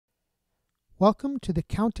Welcome to the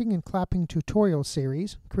Counting and Clapping tutorial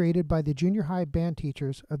series created by the junior high band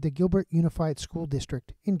teachers of the Gilbert Unified School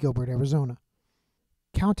District in Gilbert, Arizona.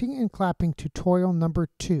 Counting and Clapping tutorial number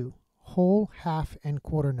 2, whole, half, and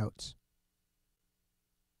quarter notes.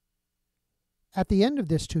 At the end of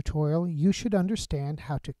this tutorial, you should understand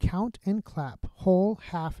how to count and clap whole,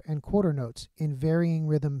 half, and quarter notes in varying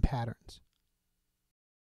rhythm patterns.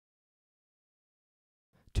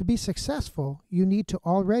 To be successful, you need to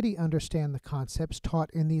already understand the concepts taught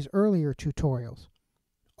in these earlier tutorials: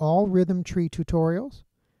 all rhythm tree tutorials,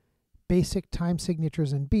 basic time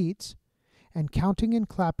signatures and beats, and Counting and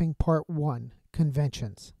Clapping Part 1,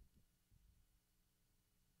 Conventions.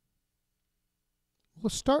 We'll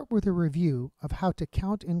start with a review of how to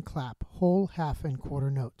count and clap whole, half, and quarter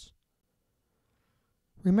notes.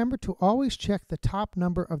 Remember to always check the top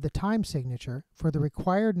number of the time signature for the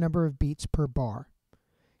required number of beats per bar.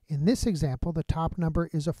 In this example, the top number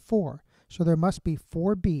is a 4, so there must be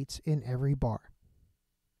 4 beats in every bar.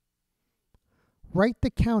 Write the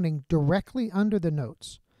counting directly under the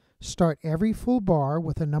notes. Start every full bar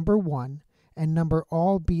with a number 1 and number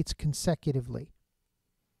all beats consecutively.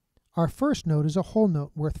 Our first note is a whole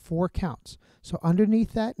note worth 4 counts, so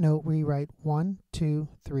underneath that note we write 1, 2,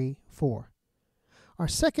 3, 4. Our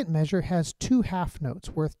second measure has 2 half notes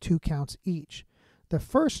worth 2 counts each. The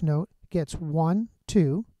first note gets 1,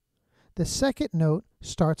 2. The second note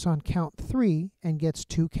starts on count 3 and gets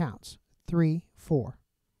 2 counts, 3, 4.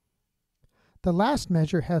 The last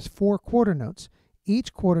measure has 4 quarter notes.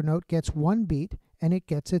 Each quarter note gets 1 beat and it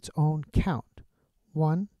gets its own count,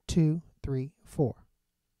 1, 2, 3, 4.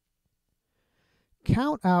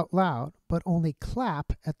 Count out loud, but only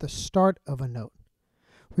clap at the start of a note.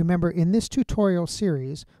 Remember, in this tutorial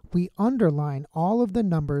series, we underline all of the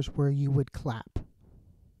numbers where you would clap.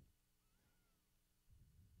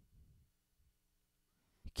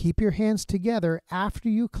 Keep your hands together after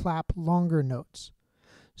you clap longer notes.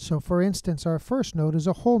 So for instance, our first note is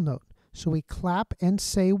a whole note. So we clap and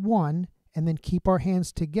say 1 and then keep our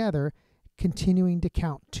hands together, continuing to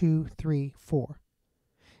count 2, 3, 4.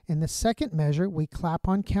 In the second measure, we clap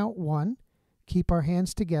on count 1, keep our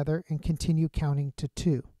hands together, and continue counting to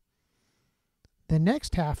 2. The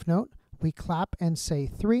next half note, we clap and say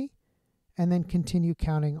 3, and then continue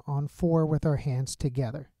counting on 4 with our hands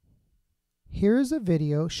together. Here is a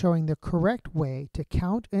video showing the correct way to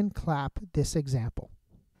count and clap this example.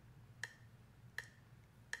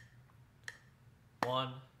 1,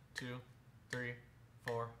 2, 3,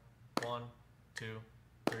 4. 1, 2,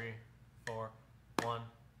 3, 4. 1,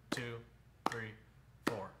 2, 3,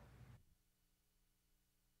 4.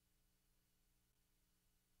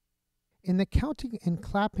 In the counting and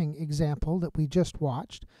clapping example that we just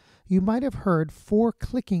watched, you might have heard 4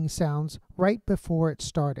 clicking sounds right before it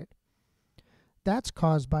started. That's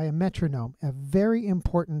caused by a metronome, a very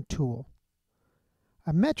important tool.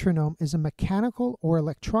 A metronome is a mechanical or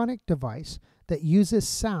electronic device that uses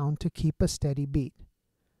sound to keep a steady beat.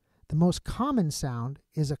 The most common sound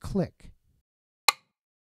is a click.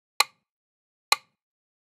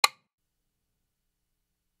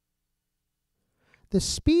 The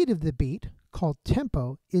speed of the beat, called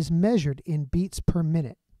tempo, is measured in beats per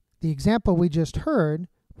minute. The example we just heard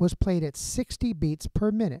was played at 60 beats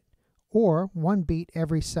per minute, or 1 beat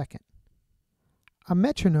every second. A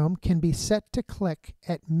metronome can be set to click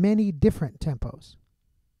at many different tempos.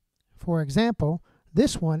 For example,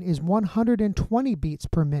 this one is 120 beats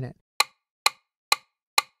per minute,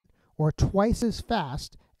 or twice as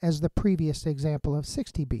fast as the previous example of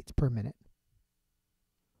 60 beats per minute.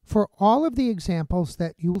 For all of the examples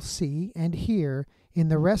that you will see and hear in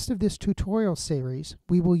the rest of this tutorial series,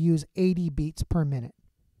 we will use 80 beats per minute.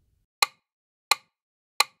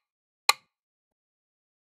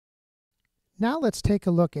 Now let's take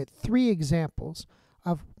a look at 3 examples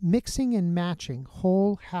of mixing and matching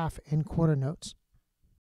whole, half, and quarter notes.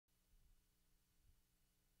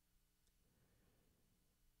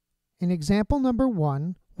 In example number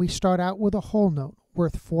 1, we start out with a whole note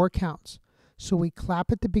worth 4 counts. So we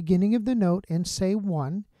clap at the beginning of the note and say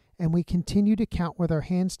 1, and we continue to count with our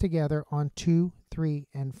hands together on 2, 3,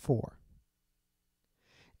 and 4.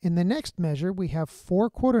 In the next measure, we have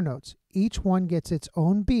 4 quarter notes. Each one gets its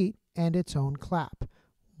own beat and its own clap.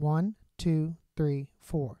 1, 2, 3,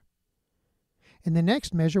 4. In the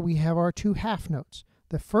next measure, we have our 2 half notes.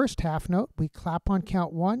 The first half note, we clap on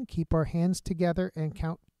count 1, keep our hands together, and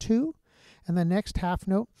count 2. And the next half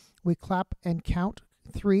note, we clap and count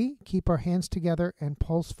 3, keep our hands together, and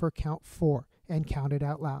pulse for count 4, and count it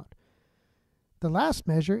out loud. The last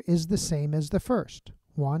measure is the same as the first.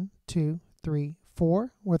 1, 2, 3,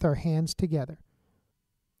 4, with our hands together.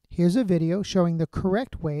 Here's a video showing the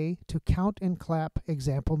correct way to count and clap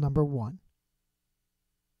example number 1.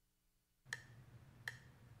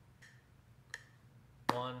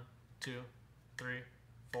 One, two, three,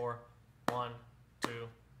 four. 1, 2,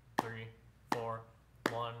 3, 4.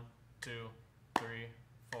 1, 2, 3,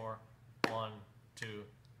 4. 1, 2,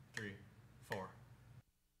 3, 4.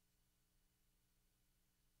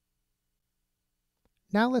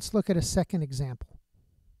 Now let's look at a second example.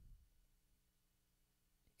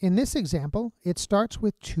 In this example, it starts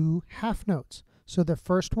with 2 half notes. So the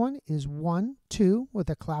first one is 1, 2 with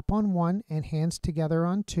a clap on 1 and hands together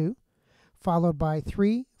on 2, followed by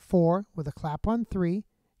 3, 4 with a clap on 3,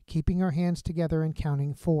 keeping our hands together and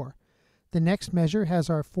counting 4. The next measure has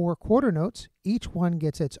our 4 quarter notes. Each one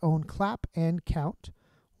gets its own clap and count.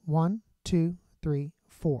 1, 2, 3,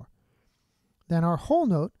 4. Then our whole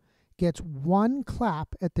note gets 1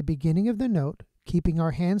 clap at the beginning of the note, keeping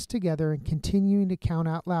our hands together and continuing to count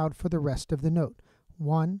out loud for the rest of the note.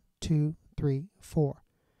 1, 2, 3, 4.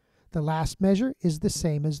 The last measure is the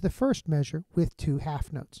same as the first measure with 2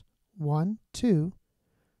 half notes. 1, 2,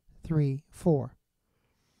 3, 4.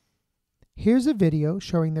 Here's a video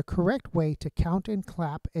showing the correct way to count and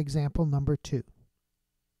clap example number 2.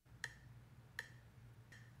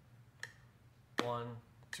 1,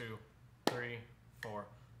 2, 3, 4.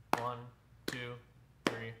 1, 2,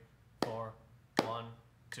 3, 4. 1,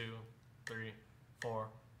 2, 3, 4.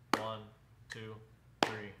 1, 2,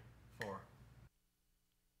 3, 4.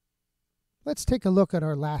 Let's take a look at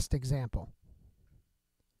our last example.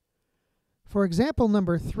 For example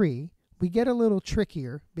number 3, we get a little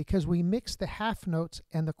trickier because we mix the half notes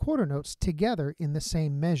and the quarter notes together in the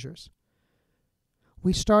same measures.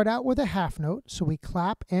 We start out with a half note, so we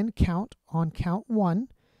clap and count on count 1,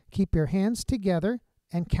 keep your hands together,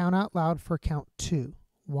 and count out loud for count 2.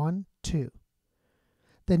 1, 2.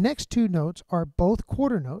 The next 2 notes are both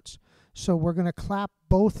quarter notes, so we're going to clap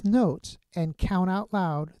both notes and count out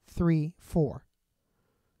loud 3, 4.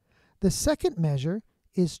 The second measure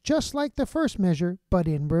is just like the first measure, but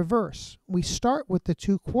in reverse. We start with the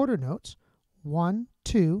 2 quarter notes, 1,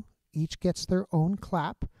 2, each gets their own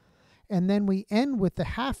clap, and then we end with the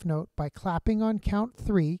half note by clapping on count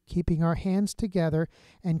 3, keeping our hands together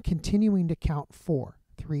and continuing to count 4,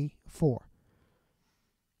 3, 4.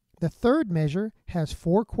 The third measure has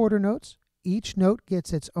 4 quarter notes. Each note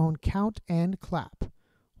gets its own count and clap.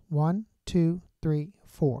 1, 2, 3,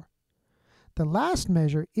 4. The last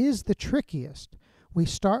measure is the trickiest. We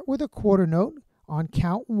start with a quarter note on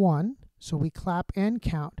count 1, so we clap and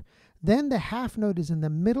count. Then the half note is in the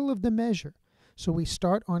middle of the measure, so we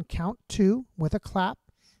start on count 2 with a clap,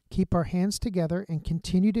 keep our hands together, and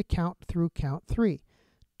continue to count through count 3.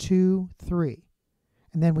 2, 3.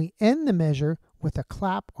 And then we end the measure with a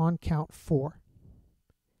clap on count 4.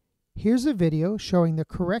 Here's a video showing the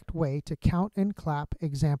correct way to count and clap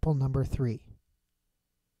example number 3.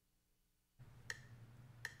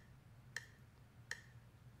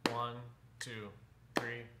 1, 2, 3,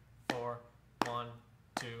 4. 1,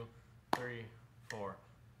 2, 3, 4.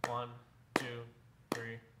 1, 2, 3,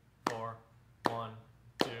 4. 1,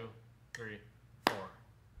 2, 3, 4.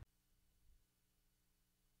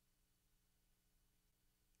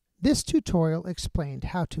 This tutorial explained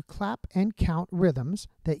how to clap and count rhythms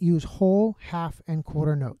that use whole, half, and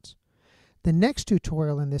quarter notes. The next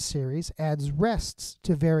tutorial in this series adds rests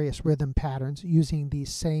to various rhythm patterns using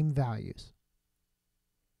these same values.